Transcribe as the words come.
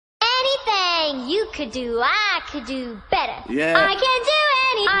anything you could do, I could do better. Yeah. I can do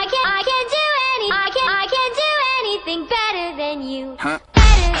anything better than you. Huh?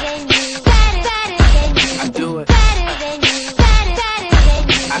 Better than you. Better than you. I do it. Better than you. Better than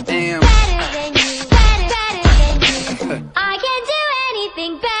you. I am. Better than you. Better than you. I can do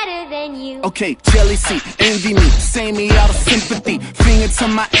anything better than you. Okay, jealousy, envy me, say me out of sympathy. Finger to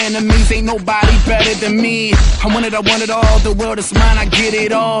my enemies, ain't nobody better than me. I want it all, the world is mine, I get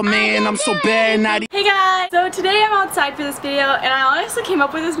it all, man. I'm so bad, not Hey guys! So today I'm outside for this video and I honestly came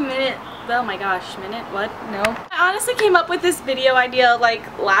up with this oh my gosh, what? No. I honestly came up with this video idea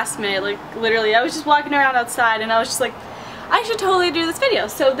like last minute, like literally. I was just walking around outside and I was just like, I should totally do this video.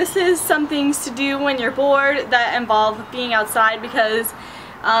 So this is some things to do when you're bored that involve being outside because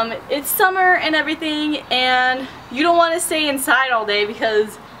it's summer and everything and you don't want to stay inside all day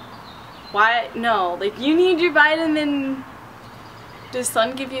because why? No, like you need your vitamin. Does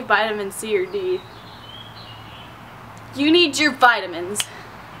sun give you vitamin C or D? You need your vitamins.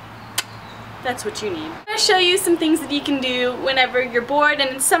 That's what you need. I'm going to show you some things that you can do whenever you're bored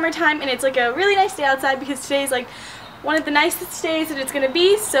and it's summertime and it's like a really nice day outside because today's like one of the nicest days that it's going to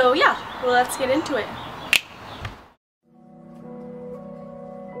be. So yeah, well, let's get into it.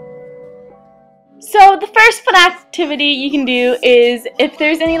 So the first fun activity you can do is if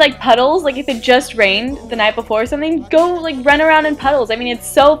there's any like puddles, like if it just rained the night before or something, go like run around in puddles. I mean, it's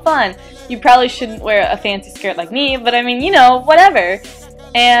so fun. You probably shouldn't wear a fancy skirt like me, but I mean, you know, whatever.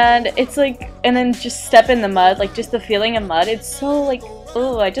 And it's like, and then just step in the mud, like just the feeling of mud. It's so like,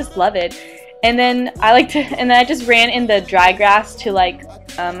 oh, I just love it. And then I just ran in the dry grass to like,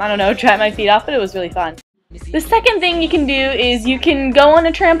 I don't know, dry my feet off, but it was really fun. The second thing you can do is you can go on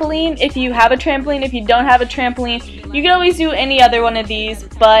a trampoline if you have a trampoline. If you don't have a trampoline, you can always do any other one of these,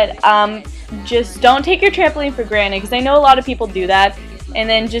 but just don't take your trampoline for granted because I know a lot of people do that, and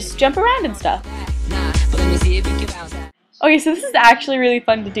then just jump around and stuff. Okay, so this is actually really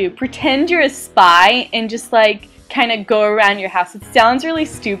fun to do. Pretend you're a spy and just like kind of go around your house. It sounds really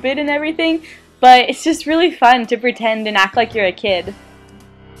stupid and everything, but it's just really fun to pretend and act like you're a kid.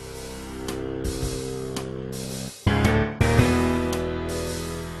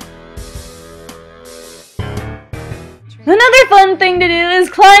 Another fun thing to do is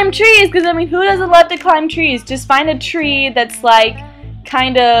climb trees, because I mean, who doesn't love to climb trees? Just find a tree that's like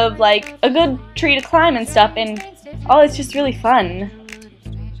kind of like a good tree to climb and stuff, and oh, it's just really fun.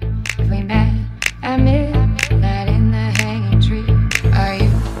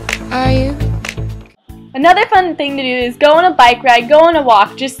 Another fun thing to do is go on a bike ride, go on a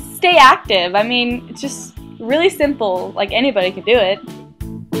walk, just stay active. I mean, it's just really simple, like anybody can do it.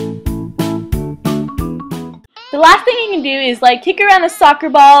 The last thing you can do is like kick around a soccer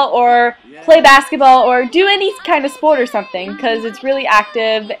ball or play basketball or do any kind of sport or something because it's really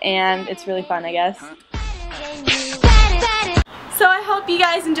active and it's really fun, I guess. So I hope you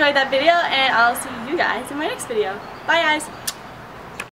guys enjoyed that video and I'll see you guys in my next video. Bye guys!